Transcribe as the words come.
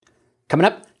Coming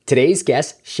up, today's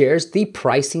guest shares the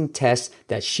pricing test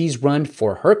that she's run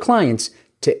for her clients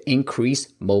to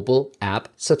increase mobile app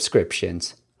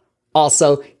subscriptions.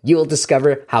 Also, you'll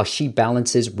discover how she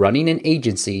balances running an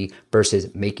agency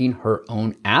versus making her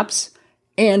own apps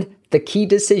and the key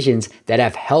decisions that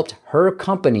have helped her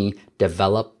company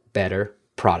develop better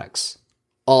products.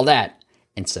 All that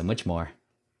and so much more.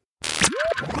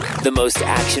 The most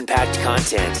action-packed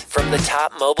content from the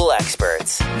top mobile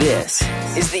experts. This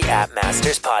is the App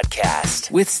Masters Podcast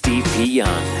with Steve P.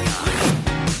 Young.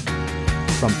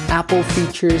 From Apple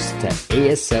features to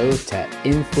ASO to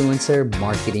influencer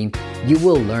marketing, you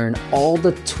will learn all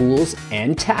the tools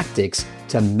and tactics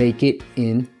to make it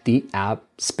in the app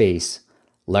space.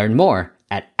 Learn more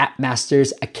at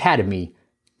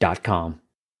appmastersacademy.com.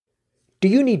 Do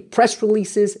you need press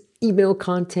releases, email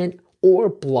content, or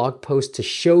blog posts to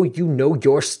show you know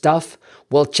your stuff?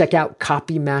 Well, check out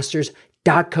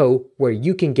copymasters.co, where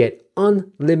you can get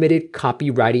unlimited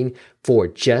copywriting for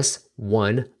just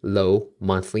one low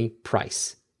monthly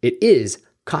price. It is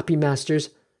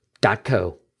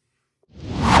copymasters.co.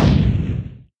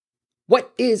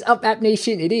 What is up, App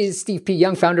Nation? It is Steve P.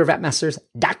 Young, founder of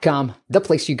appmasters.com, the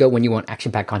place you go when you want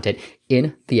action-packed content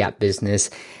in the app business.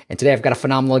 And today I've got a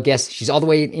phenomenal guest. She's all the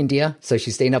way in India, so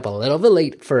she's staying up a little bit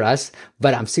late for us,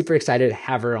 but I'm super excited to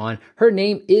have her on. Her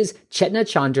name is Chetna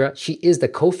Chandra. She is the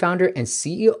co-founder and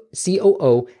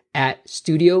COO at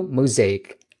Studio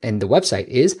Mosaic, and the website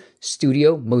is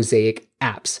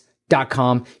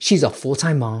studiomosaicapps.com. She's a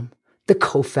full-time mom, the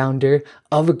co-founder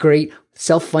of a great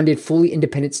self-funded, fully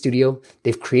independent studio.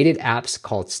 They've created apps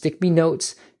called Stick Me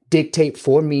Notes, Dictate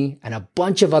for Me, and a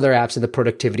bunch of other apps in the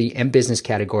productivity and business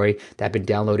category that have been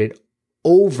downloaded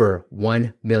over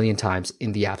 1 million times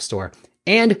in the App Store.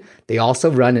 And they also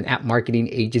run an app marketing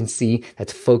agency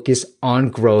that's focused on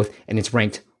growth, and it's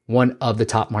ranked one of the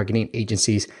top marketing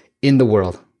agencies in the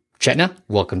world. Chetna,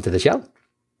 welcome to the show.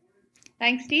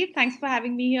 Thanks, Steve. Thanks for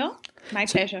having me here. My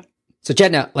pleasure. So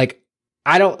Chetna,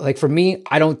 for me,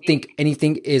 I don't think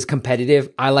anything is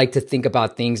competitive. I like to think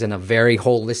about things in a very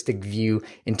holistic view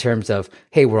in terms of,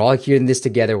 hey, we're all here in this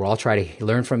together. We're all trying to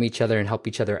learn from each other and help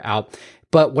each other out.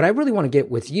 But what I really want to get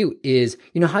with you is,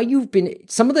 how you've been,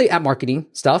 some of the app marketing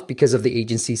stuff because of the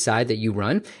agency side that you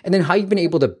run, and then how you've been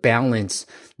able to balance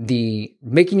the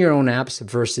making your own apps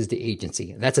versus the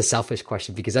agency. That's a selfish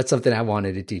question because that's something I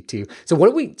wanted to do too. So why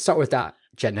don't we start with that,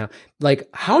 Chetna?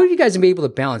 How are you guys going to be able to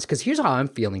balance? Because here's how I'm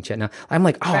feeling, Chetna. I'm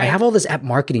like, I have all this app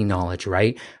marketing knowledge,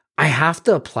 right? I have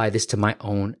to apply this to my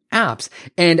own apps.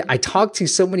 And I talk to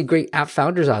so many great app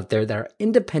founders out there that are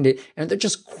independent and they're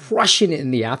just crushing it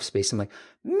in the app space. I'm like,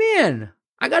 man,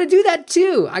 I got to do that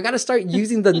too. I got to start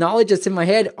using the knowledge that's in my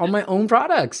head on my own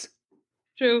products.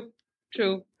 True.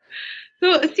 So,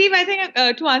 Steve, I think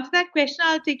to answer that question,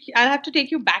 I'll have to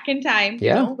take you back in time.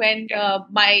 Yeah. When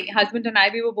my husband and I,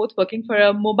 we were both working for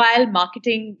a mobile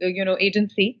marketing,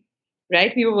 agency,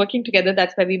 right? We were working together.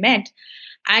 That's where we met.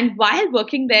 And while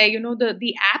working there,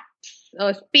 the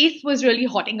apps space was really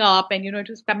hotting up, and it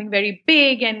was becoming very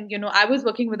big. And I was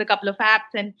working with a couple of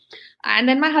apps, and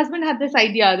then my husband had this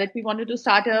idea that we wanted to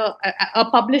start a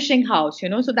publishing house. So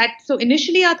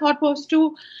initially our thought was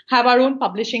to have our own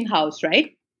publishing house,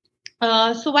 right?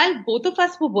 So while both of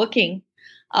us were working,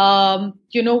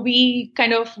 we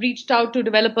kind of reached out to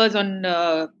developers on,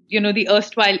 the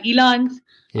erstwhile Elans.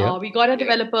 Yeah. We got a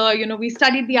developer, we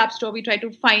studied the App Store. We tried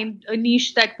to find a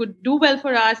niche that would do well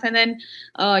for us. And then,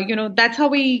 that's how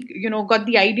we, got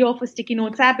the idea of a Sticky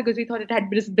Notes app because we thought it had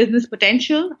business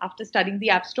potential after studying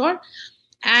the App Store.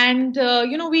 And,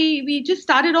 we just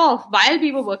started off while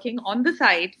we were working on the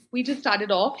side. We just started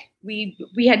off. We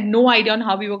had no idea on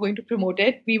how we were going to promote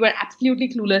it. We were absolutely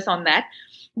clueless on that.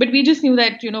 But we just knew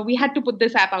that, we had to put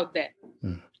this app out there.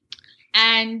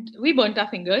 And we burnt our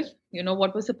fingers.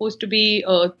 What was supposed to be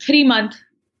a 3-month,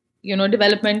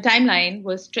 development timeline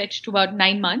was stretched to about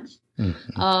 9 months.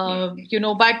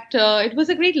 Mm-hmm. But it was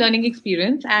a great learning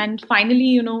experience. And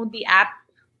finally, the app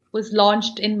was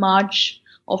launched in March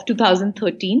of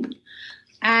 2013.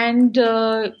 And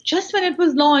just when it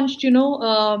was launched,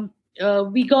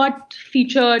 we got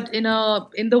featured in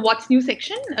the What's New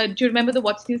section. Do you remember the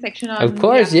What's New section? Of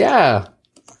course, yeah.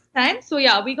 Time. So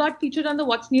yeah, we got featured on the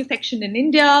What's New section in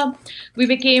India. We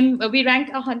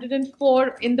ranked 104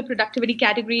 in the productivity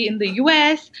category in the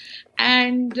US,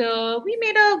 and we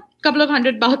made a couple of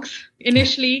 $100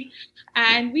 initially,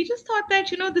 and we just thought that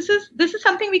this is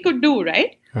something we could do,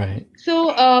 right? Right.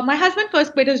 So my husband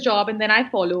first quit his job, and then I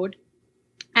followed.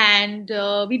 And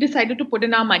we decided to put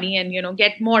in our money and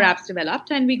get more apps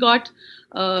developed. And we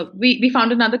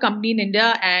found another company in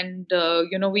India, and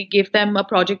we gave them a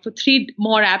project for 3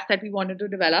 more apps that we wanted to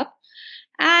develop.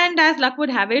 And as luck would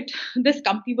have it, this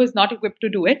company was not equipped to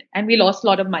do it, and we lost a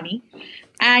lot of money.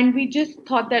 And we just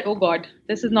thought that, oh God,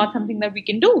 this is not something that we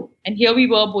can do. And here we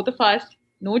were, both of us,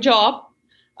 no job,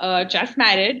 just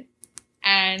married,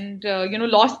 and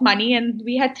lost money. And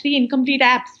we had 3 incomplete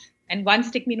apps and 1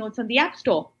 Stick Me Notes on the App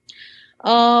Store.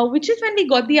 Which is when we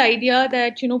got the idea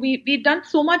that we'd done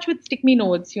so much with Stick Me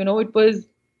Notes. It was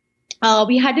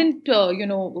we hadn't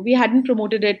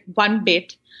promoted it one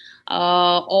bit.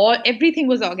 Or everything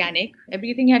was organic.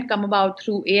 Everything had come about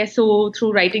through ASO,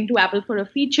 through writing to Apple for a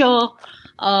feature,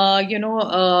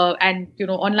 and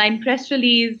online press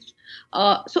release.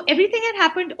 So everything had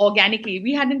happened organically.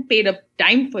 We hadn't paid a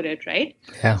dime for it, right?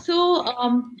 Yeah. So,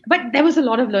 but there was a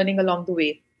lot of learning along the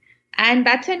way, and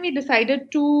that's when we decided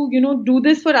to do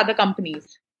this for other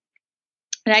companies,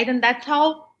 right? And that's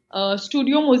how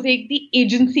Studio Mosaic, the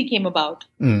agency, came about.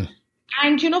 And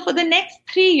for the next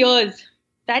 3 years,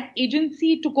 that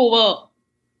agency took over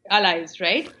our lives,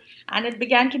 right? And it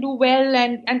began to do well.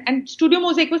 And Studio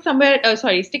Mosaic was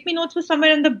Stick Me Notes was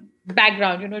somewhere in the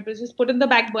background. It was just put in the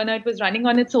back burner. It was running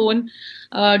on its own,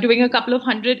 doing a couple of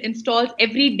 100 installs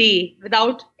every day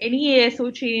without any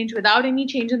ASO change, without any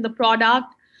change in the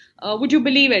product. Would you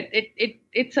believe it?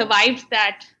 It survived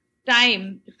that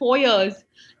time, 4 years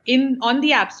on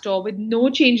the App Store with no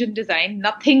change in design,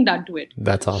 nothing done to it.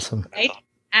 That's awesome. Right?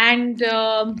 And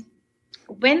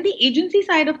when the agency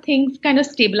side of things kind of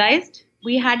stabilized,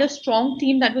 we had a strong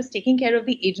team that was taking care of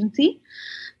the agency,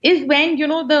 is when,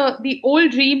 the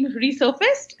old dream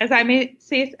resurfaced, if I may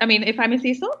say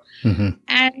so. Mm-hmm.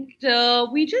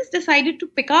 And we just decided to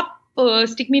pick up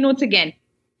Stick Me Notes again,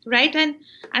 right?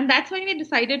 And that's when we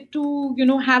decided to,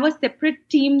 have a separate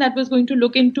team that was going to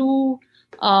look into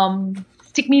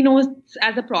Stick Me Notes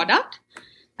as a product,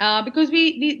 because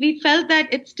we felt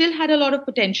that it still had a lot of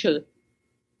potential.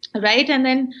 Right. And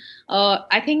then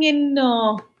I think in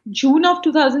June of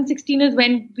 2016 is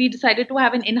when we decided to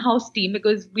have an in-house team,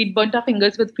 because we'd burnt our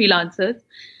fingers with freelancers.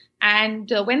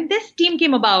 And when this team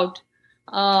came about,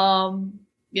 and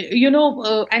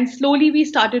slowly we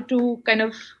started to kind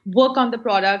of work on the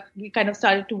product. We kind of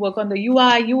started to work on the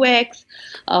UI, UX,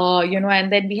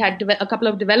 and then we had a couple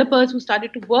of developers who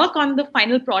started to work on the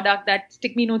final product that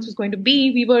Stick Me Notes was going to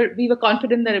be. We were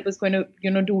confident that it was going to,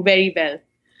 do very well.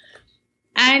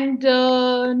 And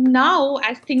now,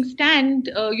 as things stand,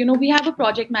 we have a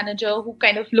project manager who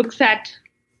kind of looks at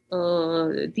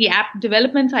the app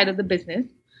development side of the business.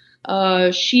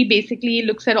 She basically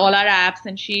looks at all our apps,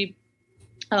 and she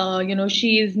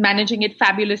is managing it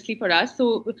fabulously for us.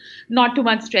 So not too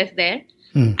much stress there.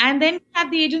 And then we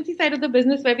have the agency side of the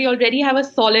business, where we already have a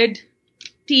solid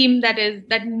team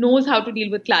that knows how to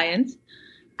deal with clients.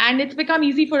 And it's become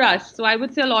easy for us. So I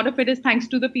would say a lot of it is thanks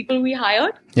to the people we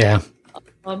hired. Yeah.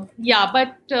 But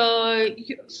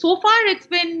so far it's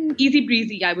been easy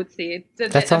breezy, I would say.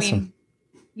 That's awesome.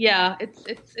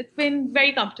 It's been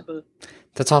very comfortable.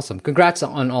 That's awesome. Congrats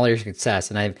on all your success.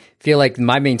 And I feel like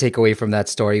my main takeaway from that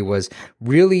story was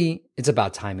really, it's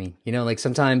about timing. Like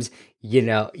sometimes,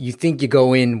 you think you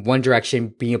go in one direction,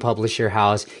 being a publisher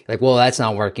house, like, well, that's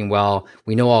not working well.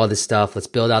 We know all this stuff. Let's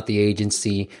build out the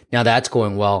agency. Now that's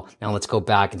going well. Now let's go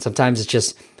back. And sometimes it's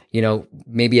just,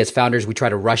 maybe as founders, we try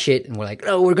to rush it and we're like,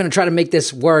 oh, we're going to try to make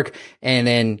this work. And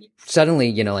then suddenly,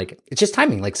 it's just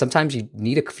timing. Like sometimes you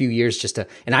need a few years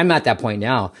and I'm at that point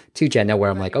now too, Jenna, where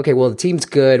I'm like, okay, well, the team's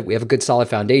good. We have a good solid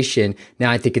foundation.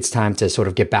 Now I think it's time to sort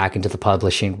of get back into the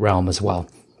publishing realm as well.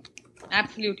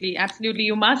 Absolutely. Absolutely.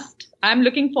 You must. I'm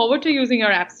looking forward to using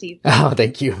your app, Steve. Oh,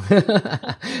 thank you.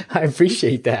 I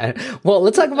appreciate that. Well,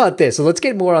 let's talk about this. So let's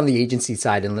get more on the agency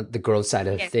side and the growth side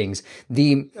of things.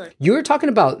 You were talking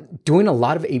about doing a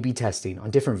lot of A/B testing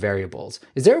on different variables.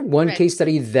 Is there one case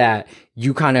study that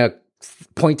you kind of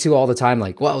point to all the time?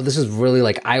 Like, wow, this is really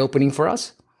like eye-opening for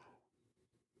us?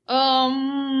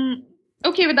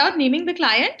 Okay, without naming the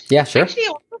client? Yeah, sure. Actually,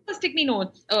 also for Stick Me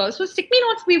Notes. So Stick Me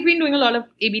Notes, we've been doing a lot of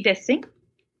A/B testing.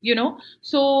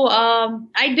 So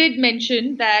I did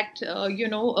mention that,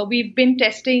 we've been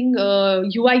testing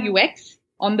UI UX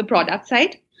on the product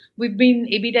side. We've been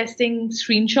A/B testing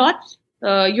screenshots.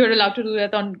 You're allowed to do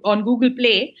that on Google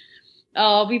Play.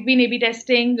 We've been A/B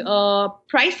testing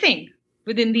pricing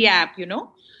within the app,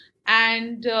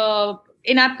 and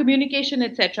in-app communication,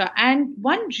 etc. And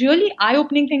one really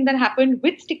eye-opening thing that happened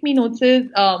with Stick Me Notes is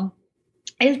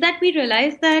that we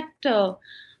realized that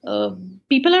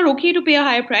people are okay to pay a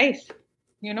higher price.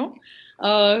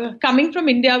 Coming from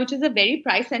India, which is a very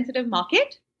price-sensitive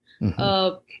market,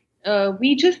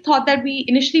 We just thought that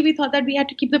initially we thought that we had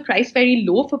to keep the price very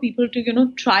low for people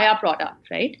to, try our product,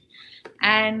 right?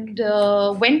 And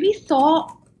when we saw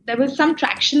there was some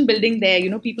traction building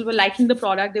there, people were liking the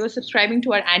product, they were subscribing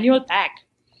to our annual pack.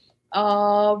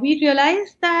 We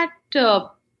realized that,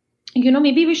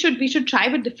 maybe we should try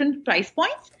with different price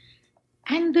points.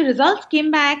 And the results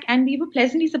came back and we were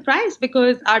pleasantly surprised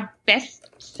because our best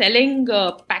selling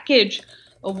package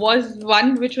was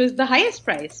one which was the highest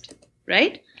priced,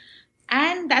 right?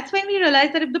 And that's when we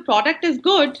realized that if the product is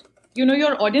good,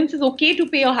 your audience is okay to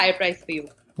pay a higher price for you.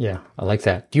 Yeah, I like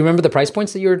that. Do you remember the price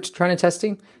points that you were trying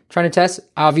to test?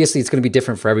 Obviously, it's going to be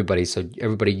different for everybody. So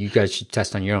you guys should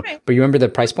test on your own. Right. But you remember the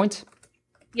price points?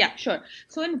 Yeah, sure.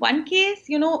 So in one case,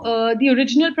 the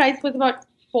original price was about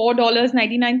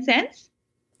 $4.99.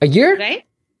 A year? Right.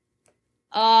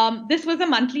 This was a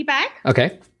monthly pack.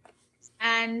 Okay.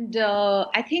 And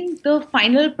I think the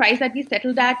final price that we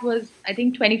settled at was, I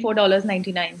think,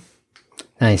 $24.99.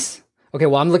 Nice. Okay,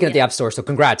 well, I'm looking at the App Store, so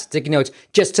congrats. Sticky Notes,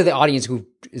 just to the audience who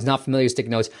is not familiar with Sticky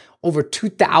Notes, over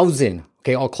 2,000,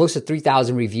 okay, all close to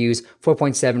 3,000 reviews,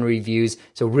 4.7 reviews.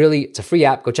 So really, it's a free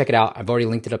app. Go check it out. I've already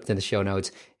linked it up in the show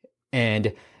notes.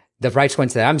 And the price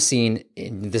points that I'm seeing,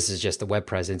 and this is just the web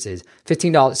presence, is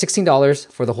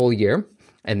 $16 for the whole year.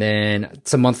 And then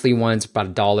some monthly ones,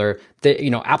 about $1.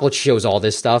 Apple shows all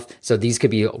this stuff, so these could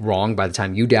be wrong by the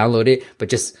time you download it. But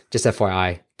just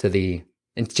FYI to you,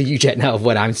 Jetna, of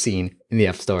what I'm seeing in the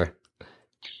App Store.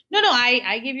 No,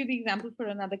 I gave you the example for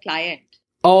another client.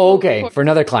 Oh, okay, for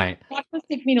another client. Not for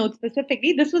Sticky Notes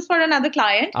specifically. This was for another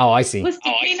client. Oh, I see. For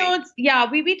Sticky Notes, yeah,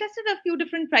 we tested a few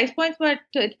different price points, but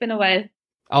it's been a while.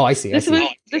 Oh, I see. This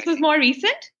was more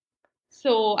recent.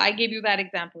 So I gave you that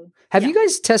example. Have you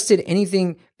guys tested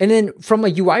anything? And then from a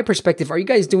UI perspective, are you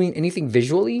guys doing anything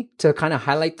visually to kind of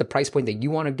highlight the price point that you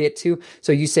want to get to?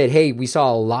 So you said, hey, we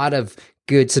saw a lot of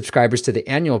good subscribers to the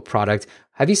annual product.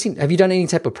 Have you done any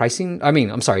type of pricing?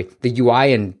 The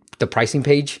UI and the pricing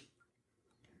page?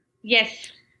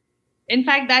 Yes. In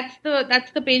fact,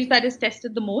 that's the page that is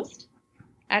tested the most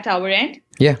at our end.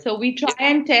 Yeah. So we try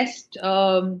and test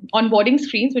onboarding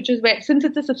screens, which is where, since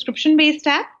it's a subscription-based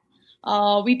app,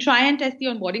 we try and test the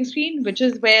onboarding screen, which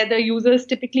is where the users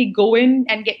typically go in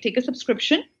and take a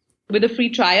subscription with a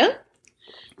free trial.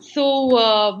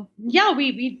 So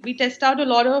we test out a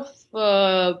lot of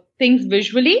things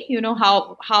visually.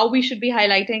 How we should be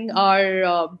highlighting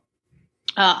our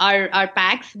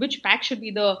packs, which pack should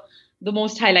be the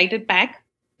most highlighted pack.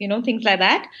 Things like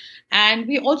that. And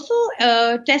we also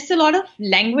test a lot of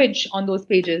language on those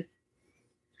pages,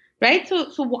 right?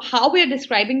 So how we are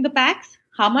describing the packs,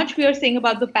 how much we are saying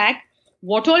about the pack,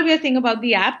 what all we are saying about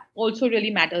the app also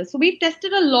really matters. So we've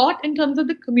tested a lot in terms of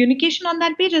the communication on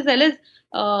that page, as well as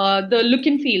the look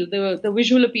and feel, the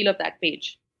visual appeal of that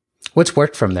page. What's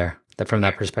worked from that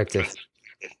perspective?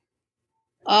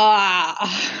 That's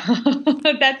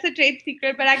a trade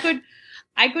secret, but I could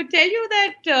tell you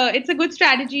that it's a good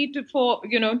strategy to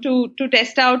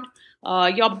test out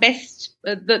your best,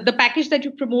 the package that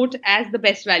you promote as the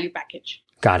best value package.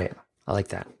 Got it. I like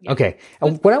that. Yeah. Okay.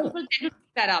 People tend to take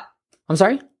that up. I'm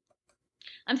sorry?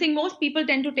 I'm saying most people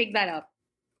tend to take that up.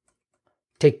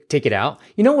 Take it out.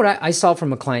 You know what I saw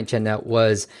from a client, Jetna,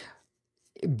 was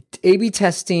A/B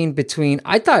testing between,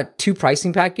 I thought 2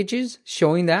 pricing packages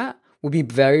showing that would be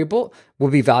valuable.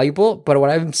 But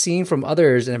what I'm seeing from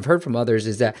others and I've heard from others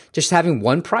is that just having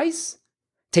one price,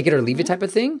 take it or leave it type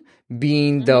of thing,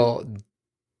 being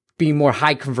more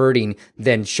high converting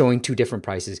than showing 2 different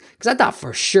prices. Because I thought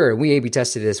for sure, we A/B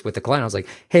tested this with the client. I was like,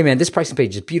 hey man, this pricing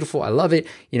page is beautiful. I love it.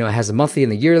 It has the monthly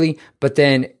and the yearly, but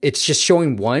then it's just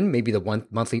showing one, maybe the one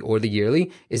monthly or the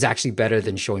yearly is actually better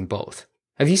than showing both.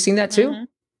 Have you seen that too? Mm-hmm.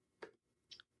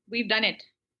 We've done it.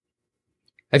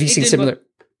 Have you seen similar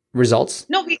results?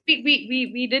 No, we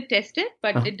did test it,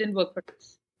 but it didn't work for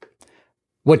us.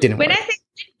 What didn't work? When I say it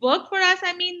didn't work for us,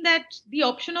 I mean that the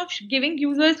option of giving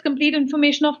users complete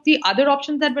information of the other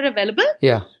options that were available.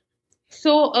 Yeah.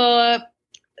 So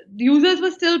users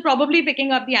were still probably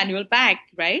picking up the annual pack,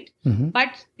 right? Mm-hmm.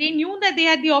 But they knew that they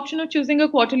had the option of choosing a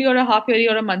quarterly or a half yearly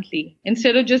or a monthly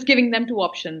instead of just giving them 2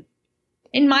 options.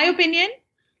 In my opinion,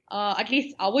 at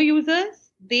least our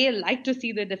users, they like to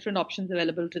see the different options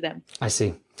available to them. I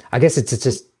see. I guess it's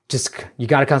just you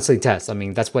got to constantly test. I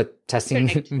mean, that's what testing.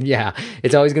 Yeah,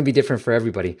 it's always going to be different for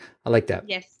everybody. I like that.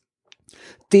 Yes.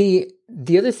 The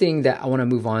other thing that I want to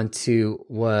move on to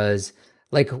was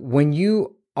like when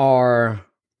you are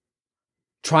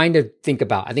trying to think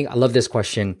about. I think I love this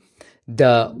question.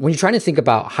 When you're trying to think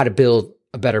about how to build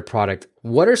a better product,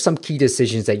 what are some key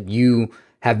decisions that you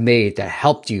have made that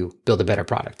helped you build a better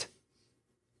product?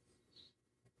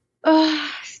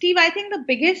 Steve, I think the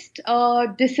biggest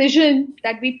decision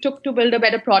that we took to build a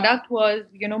better product was,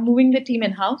 moving the team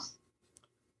in-house.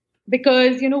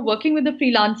 Because, working with a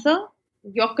freelancer,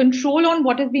 your control on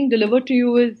what is being delivered to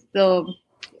you is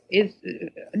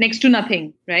next to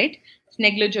nothing, right? It's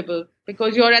negligible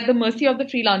because you're at the mercy of the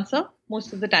freelancer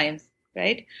most of the times,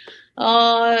 right?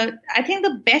 I think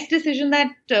the best decision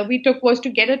that we took was to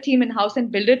get a team in-house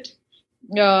and build it,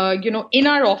 in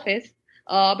our office,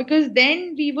 because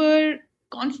then we were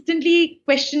constantly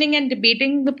questioning and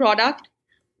debating the product.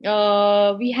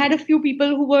 We had a few people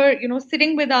who were,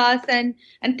 sitting with us and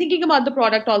thinking about the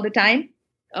product all the time.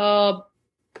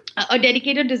 A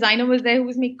dedicated designer was there who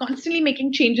was constantly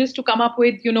making changes to come up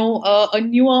with, a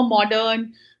newer,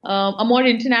 modern, a more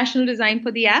international design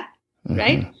for the app,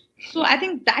 right? So I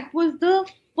think that was the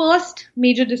first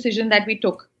major decision that we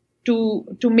took to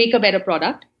make a better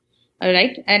product. All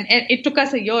right. And it took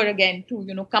us a year again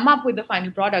to, come up with the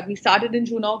final product. We started in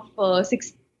June of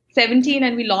 17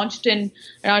 and we launched in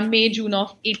around May, June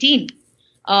of 18.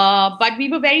 But we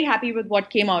were very happy with what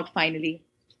came out finally.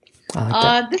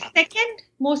 The second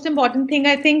most important thing,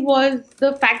 I think, was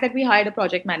the fact that we hired a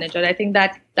project manager. I think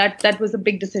that was a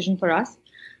big decision for us.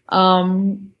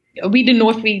 We didn't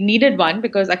know if we needed one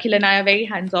because Akhil and I are very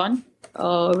hands-on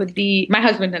my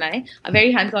husband and I are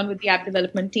very hands-on with the app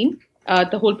development team,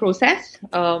 the whole process.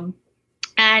 But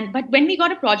when we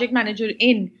got a project manager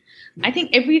in, I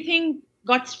think everything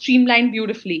got streamlined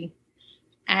beautifully.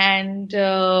 And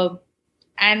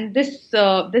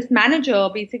this manager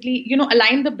basically,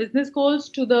 aligned the business goals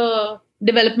to the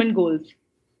development goals,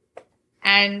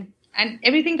 and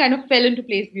everything kind of fell into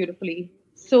place beautifully.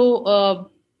 So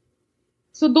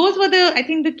those were I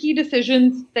think the key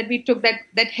decisions that we took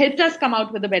that helped us come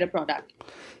out with a better product.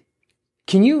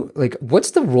 Can you,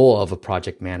 what's the role of a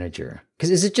project manager? Because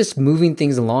is it just moving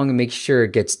things along and make sure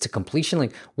it gets to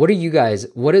completion? What is,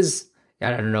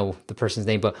 I don't know the person's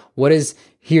name, but what is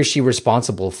he or she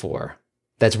responsible for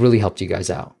that's really helped you guys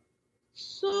out?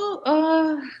 So,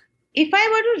 if I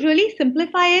were to really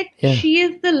simplify it, she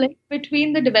is the link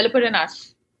between the developer and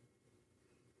us,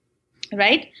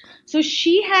 right? So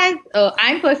she has,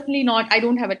 I'm personally I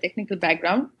don't have a technical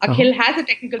background. Akhil has a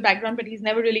technical background, but he's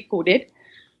never really coded.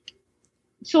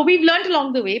 So we've learned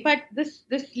along the way, but this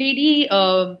lady,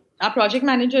 our project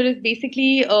manager, is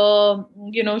basically,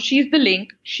 she's the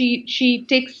link. She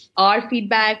takes our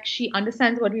feedback. She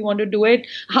understands what we want to do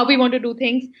how we want to do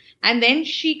things. And then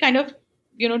she kind of,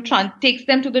 takes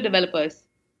them to the developers,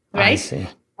 right? I see.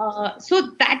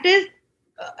 So that's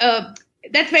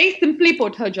very simply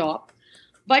put her job.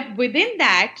 But within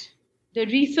that, the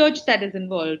research that is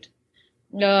involved,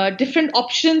 different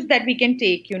options that we can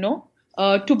take,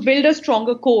 to build a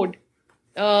stronger code,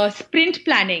 sprint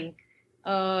planning,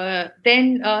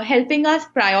 then helping us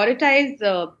prioritize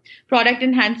product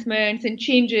enhancements and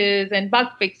changes and bug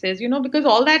fixes, because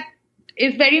all that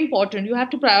is very important. You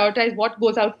have to prioritize what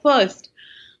goes out first.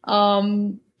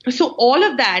 So all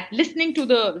of that, listening to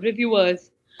the reviewers,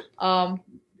 all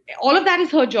of that is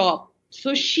her job.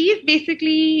 So she's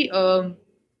basically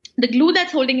the glue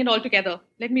that's holding it all together.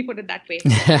 Let me put it that way.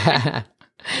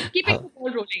 Keeping the ball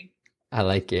rolling. I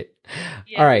like it.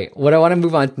 Yeah. All right. What I want to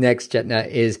move on to next, Chetna,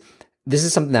 is this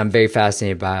is something that I'm very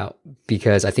fascinated about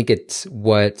because I think it's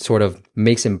what sort of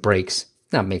not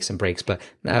be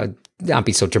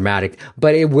so dramatic,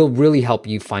 but it will really help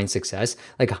you find success,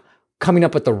 like coming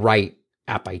up with the right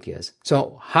app ideas.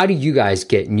 So how do you guys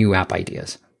get new app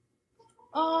ideas?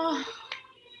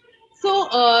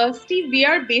 Steve, we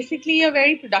are basically a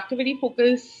very productivity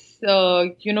focused,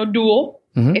 duo,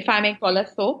 if I may call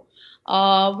us so.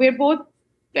 We're both,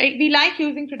 we like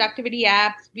using productivity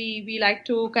apps. We like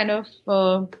to kind of,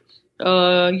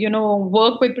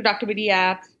 work with productivity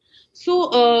apps.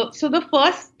 So the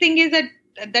first thing is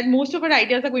that most of our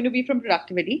ideas are going to be from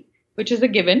productivity, which is a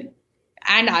given,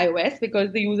 and iOS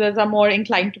because the users are more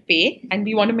inclined to pay and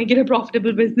we want to make it a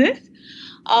profitable business.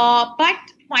 But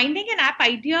finding an app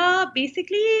idea,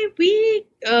 basically we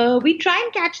try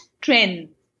and catch trends,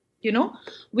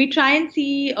 we try and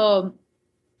see,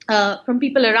 from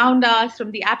people around us,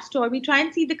 from the App Store, we try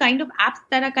and see the kind of apps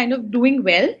that are kind of doing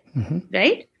well,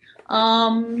 right?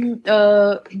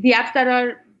 The apps that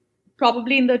are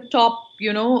probably in the top,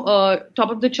 top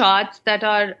of the charts that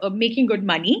are making good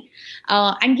money,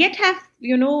 and yet have,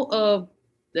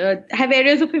 have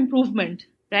areas of improvement,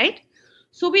 right?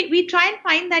 So we try and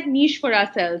find that niche for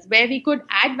ourselves where we could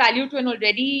add value to an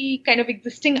already kind of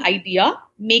existing idea,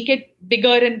 make it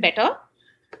bigger and better,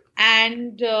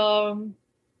 and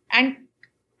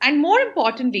more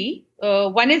importantly,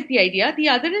 one is the idea. The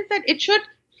other is that it should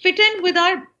fit in with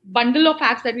our bundle of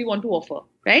apps that we want to offer,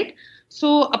 right?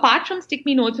 So apart from Stick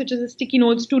Me Notes, which is a sticky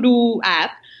notes to-do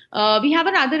app, we have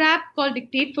another app called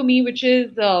Dictate for Me, which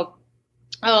is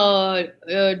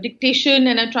dictation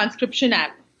and a transcription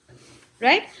app,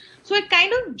 right? So it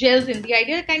kind of gels in. The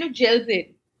idea kind of gels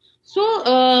in.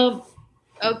 So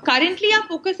currently our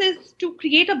focus is to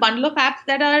create a bundle of apps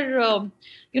that are,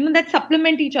 that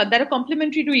supplement each other, that are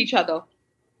complementary to each other,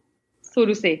 so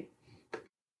to say.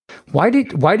 Why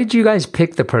did you guys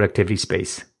pick the productivity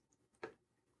space?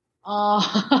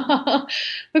 Because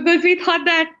we thought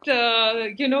that,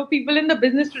 people in the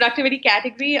business productivity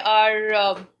category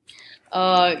are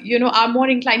more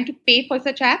inclined to pay for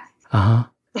such apps. Uh-huh.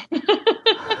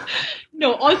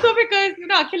 No, also because,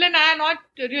 Akhil and I are not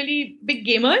really big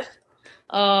gamers.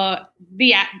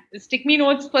 The app, Stick Me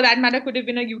Notes, for that matter, could have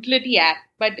been a utility app,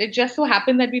 but it just so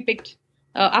happened that we picked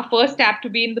our first app to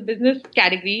be in the business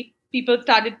category. People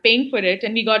started paying for it,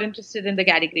 and we got interested in the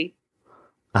category.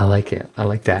 I like it. I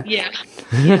like that. Yeah.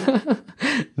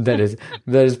 That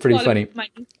is pretty funny.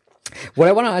 What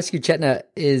I want to ask you, Chetna,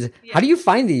 is how do you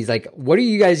find these? Like, what are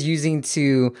you guys using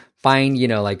to find,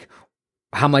 like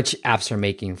how much apps are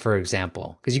making, for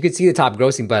example? Because you could see the top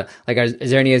grossing, but like, is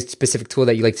there any specific tool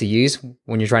that you like to use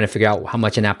when you're trying to figure out how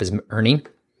much an app is earning?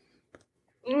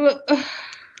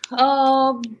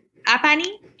 App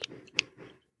Annie,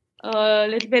 a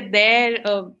little bit there.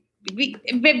 Big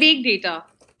data,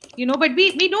 but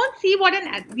we don't see what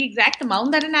the exact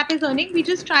amount that an app is earning. We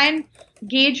just try and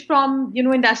gauge from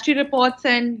industry reports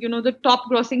and the top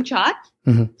grossing charts.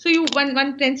 Mm-hmm. So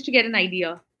one tends to get an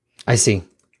idea. I see.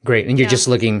 Great. And you're just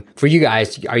looking for you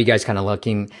guys. Are you guys kind of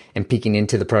looking and peeking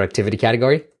into the productivity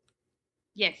category?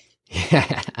 Yes.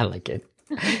 Yeah, I like it.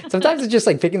 Sometimes it's just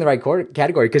like picking the right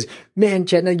category because, man,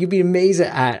 Chetna, you'd be amazed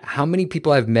at how many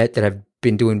people I've met that have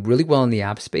been doing really well in the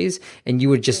app space, and you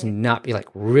would just not be like,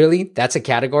 really? That's a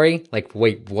category? Like,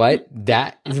 wait, what?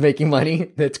 That is making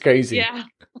money? That's crazy. Yeah.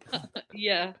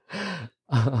 Yeah.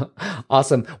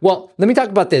 Awesome. Well, let me talk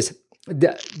about this.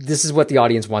 This is what the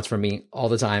audience wants from me all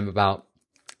the time about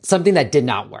something that did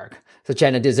not work. So,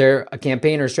 Chetna, is there a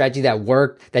campaign or strategy that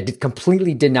worked that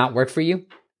completely did not work for you?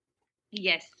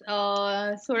 Yes.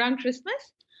 So around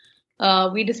Christmas,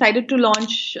 we decided to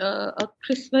launch a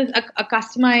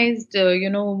customized,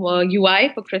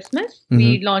 UI for Christmas. Mm-hmm.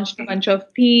 We launched a bunch of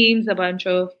themes, a bunch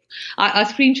of our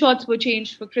screenshots were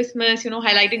changed for Christmas,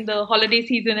 highlighting the holiday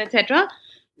season, etc.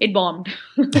 It bombed.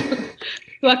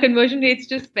 So our conversion rates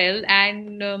just fell.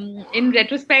 And in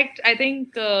retrospect, I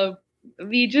think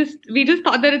we just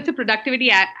thought that it's a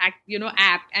productivity app,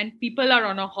 and people are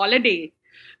on a holiday,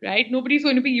 right? Nobody's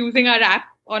going to be using our app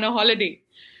on a holiday.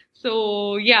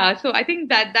 So I think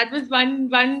that was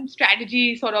one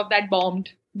strategy sort of that bombed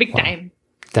big time.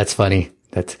 That's funny.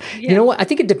 You know what? I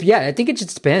think it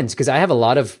just depends because I have a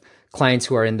lot of clients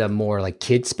who are in the more like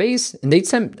kid space, and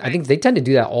I think they tend to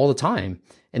do that all the time.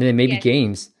 And then maybe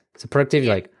games. So productivity,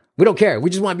 like we don't care, we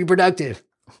just want to be productive.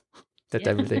 That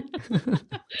type of thing.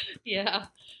 Yeah.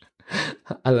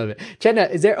 I love it.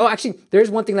 Chetna, there's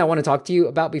one thing that I want to talk to you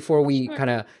about before we kind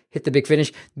of hit the big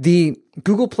finish. The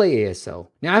Google Play ASO.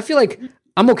 Now, I feel like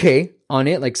I'm okay on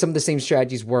it. Like some of the same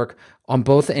strategies work on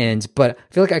both ends, but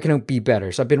I feel like I can be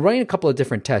better. So I've been running a couple of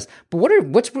different tests. But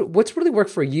what's really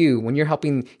worked for you when you're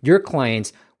helping your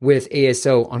clients with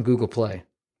ASO on Google Play?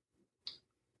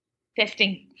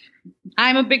 Testing.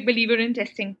 I'm a big believer in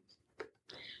testing.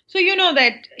 So you know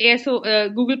that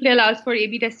ASO, Google Play allows for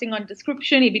A/B testing on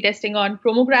description, A/B testing on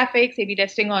promo graphics, A/B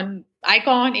testing on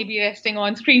icon, A/B testing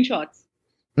on screenshots,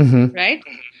 right?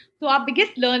 So our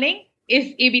biggest learning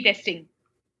is A/B testing.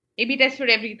 A/B test for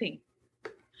everything.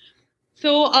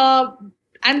 So,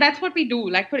 and that's what we do.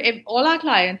 Like for all our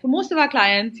clients, for most of our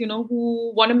clients,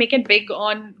 who want to make it big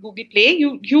on Google Play,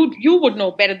 you would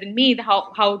know better than me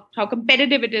how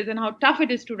competitive it is and how tough it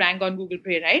is to rank on Google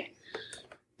Play, right?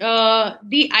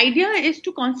 The idea is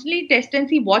to constantly test and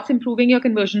see what's improving your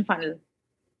conversion funnel.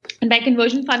 And by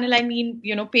conversion funnel, I mean,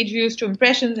 page views to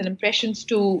impressions and impressions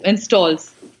to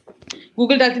installs.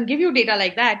 Google doesn't give you data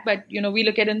like that, but, we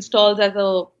look at installs as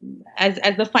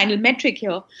the final metric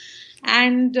here.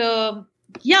 And,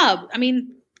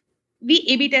 we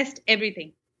A/B test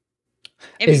everything.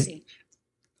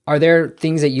 Are there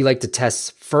things that you like to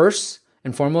test first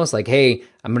and foremost? Like, hey,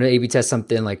 I'm going to A/B test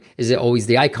something. Like, is it always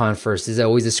the icon first? Is it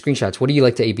always the screenshots? What do you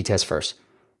like to A/B test first?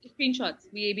 Screenshots.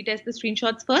 We A/B test the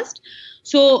screenshots first.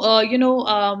 So,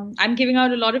 I'm giving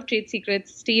out a lot of trade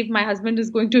secrets. Steve, my husband,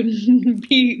 is going to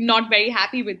be not very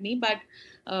happy with me, but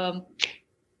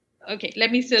okay,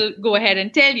 let me still go ahead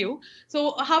and tell you.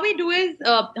 So how we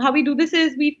do this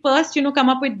is we first, come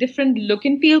up with different look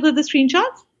and feels of the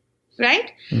screenshots,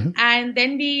 right? Mm-hmm. And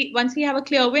then once we have a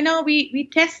clear winner, we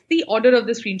test the order of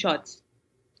the screenshots.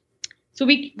 So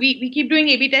we keep doing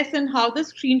A/B tests on how the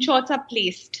screenshots are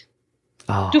placed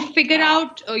to figure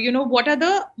out, what are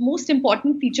the most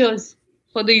important features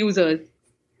for the users.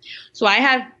 So I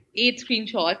have 8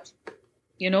 screenshots,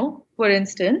 for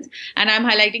instance, and I'm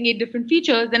highlighting 8 different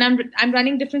features. Then I'm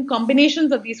running different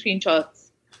combinations of these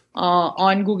screenshots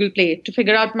on Google Play to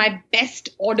figure out my best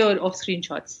order of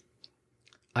screenshots.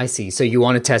 I see. So you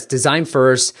want to test design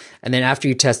first, and then after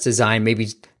you test design, maybe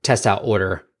test out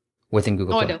order within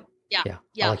Google Play. Order. Yeah.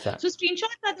 I like that. So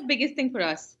screenshots are the biggest thing for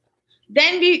us.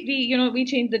 Then we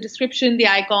change the description, the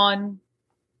icon,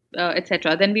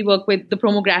 etc. Then we work with the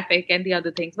promo graphic and the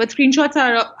other things. But screenshots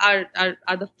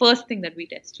are the first thing that we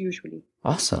test usually.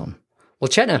 Awesome. Well,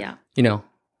 Chetna,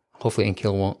 hopefully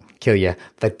Ankil won't kill you.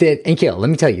 But Ankil, let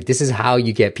me tell you, this is how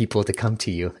you get people to come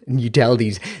to you. And you tell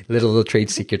these little trade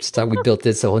secrets. That's how we built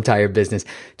this whole entire business.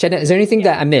 Chetna, is there anything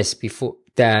that I missed before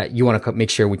that you want to make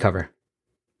sure we cover?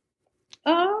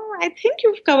 I think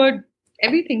you've covered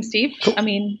everything, Steve. Cool. I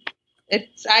mean,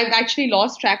 I've actually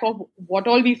lost track of what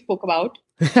all we spoke about.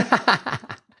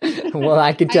 Well,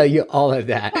 I can tell you all of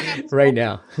that right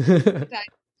now.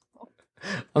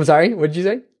 I'm sorry, what did you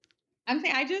say? I'm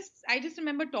saying I just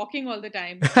remember talking all the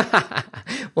time.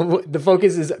 Well, the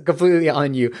focus is completely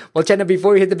on you. Well, Chetna,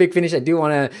 before we hit the big finish, I do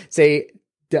want to say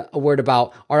a word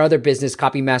about our other business,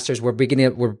 Copy Masters. We're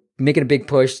making a big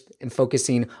push and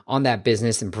focusing on that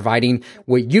business and providing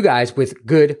you guys with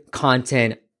good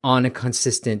content on a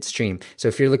consistent stream. So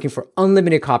if you're looking for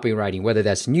unlimited copywriting, whether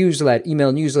that's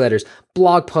email newsletters,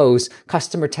 blog posts,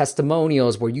 customer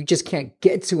testimonials, where you just can't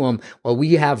get to them, well,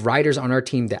 we have writers on our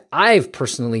team that I've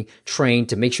personally trained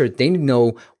to make sure they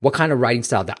know what kind of writing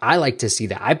style that I like to see,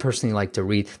 that I personally like to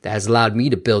read, that has allowed me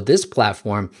to build this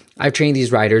platform. I've trained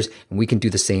these writers and we can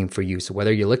do the same for you. So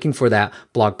whether you're looking for that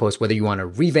blog post, whether you want to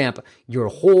revamp your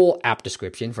whole app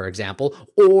description, for example,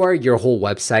 or your whole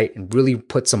website and really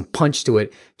put some punch to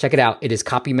it, check it out. It is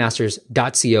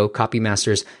copymasters.co,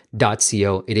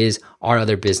 copymasters.co. It is our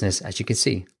other business. As you can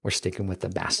see, we're sticking with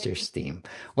the Masters theme.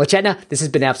 Well, Chetna, this has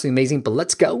been absolutely amazing, but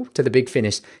let's go to the big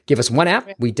finish. Give us one app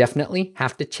we definitely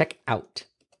have to check out.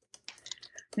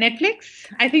 Netflix.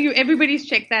 I think everybody's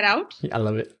checked that out. I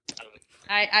love it.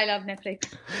 I love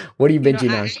Netflix. What are you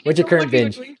binging on? What's your current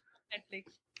binge? Netflix.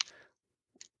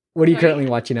 What are you currently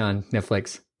watching on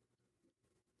Netflix?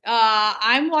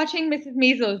 I'm watching Mrs.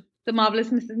 Maisel, The Marvelous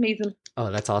Mrs. Maisel. Oh,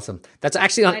 that's awesome. That's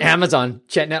actually on Amazon,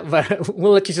 Chetna, but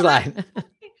we'll let you slide.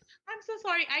 I'm so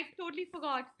sorry. I totally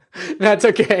forgot. That's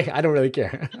okay. I don't really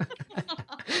care.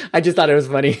 I just thought it was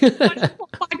funny. What a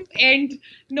faux pas to end.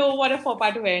 No, what a faux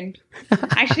pas to end.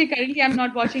 Actually, currently I'm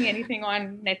not watching anything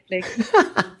on Netflix.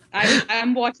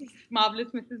 I'm watching Marvelous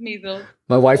Mrs. Maisel.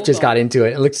 My wife just got into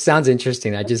it. It sounds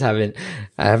interesting. I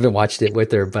haven't watched it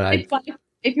with her, but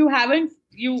if you haven't,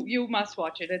 you must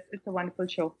watch it. It's a wonderful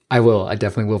show. I will. I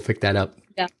definitely will pick that up.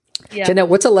 Yeah. Chetna,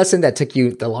 what's a lesson that took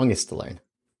you the longest to learn?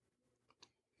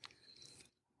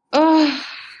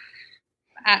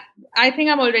 I think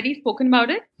I've already spoken about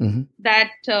it. Mm-hmm. That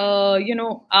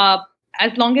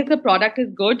as long as the product is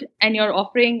good and you're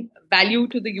offering value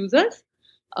to the users,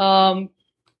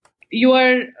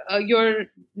 you're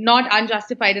not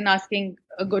unjustified in asking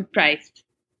a good price.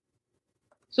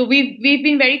 So we've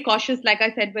been very cautious, like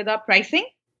I said, with our pricing.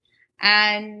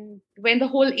 And when the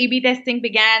whole A/B testing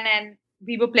began, and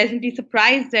we were pleasantly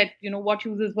surprised at what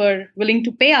users were willing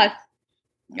to pay us,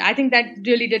 I think that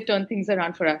really did turn things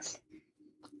around for us.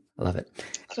 I love it.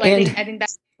 So I think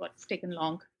that's what's taken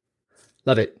long.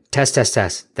 Love it. Test.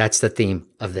 That's the theme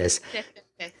of this. Test.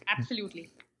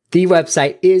 Absolutely. The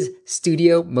website is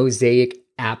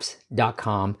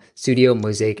studiomosaicapps.com.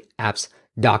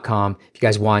 Studiomosaicapps.com. If you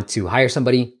guys want to hire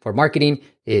somebody for marketing,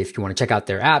 if you want to check out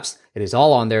their apps, it is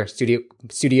all on there.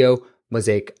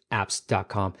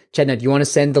 Studiomosaicapps.com. Chetna, do you want to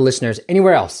send the listeners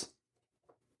anywhere else?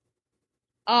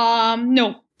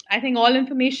 No. I think all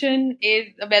information is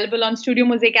available on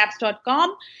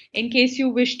studiomosaicapps.com. In case you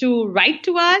wish to write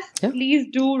to us, please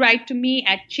do write to me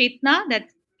at Chetna,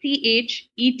 that's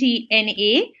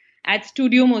CHETNA, at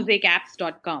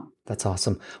studiomosaicapps.com. That's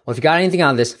awesome. Well, if you got anything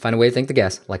on this, find a way to thank the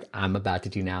guest like I'm about to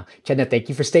do now. Chetna, thank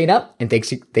you for staying up, and thank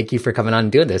you for coming on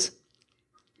and doing this.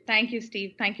 Thank you,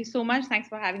 Steve. Thank you so much. Thanks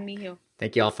for having me here.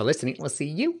 Thank you all for listening. We'll see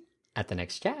you at the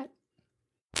next chat.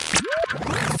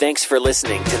 Thanks for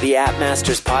listening to the App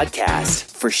Masters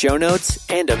podcast. For show notes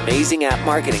and amazing app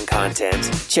marketing content,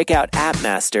 check out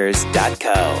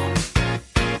appmasters.co.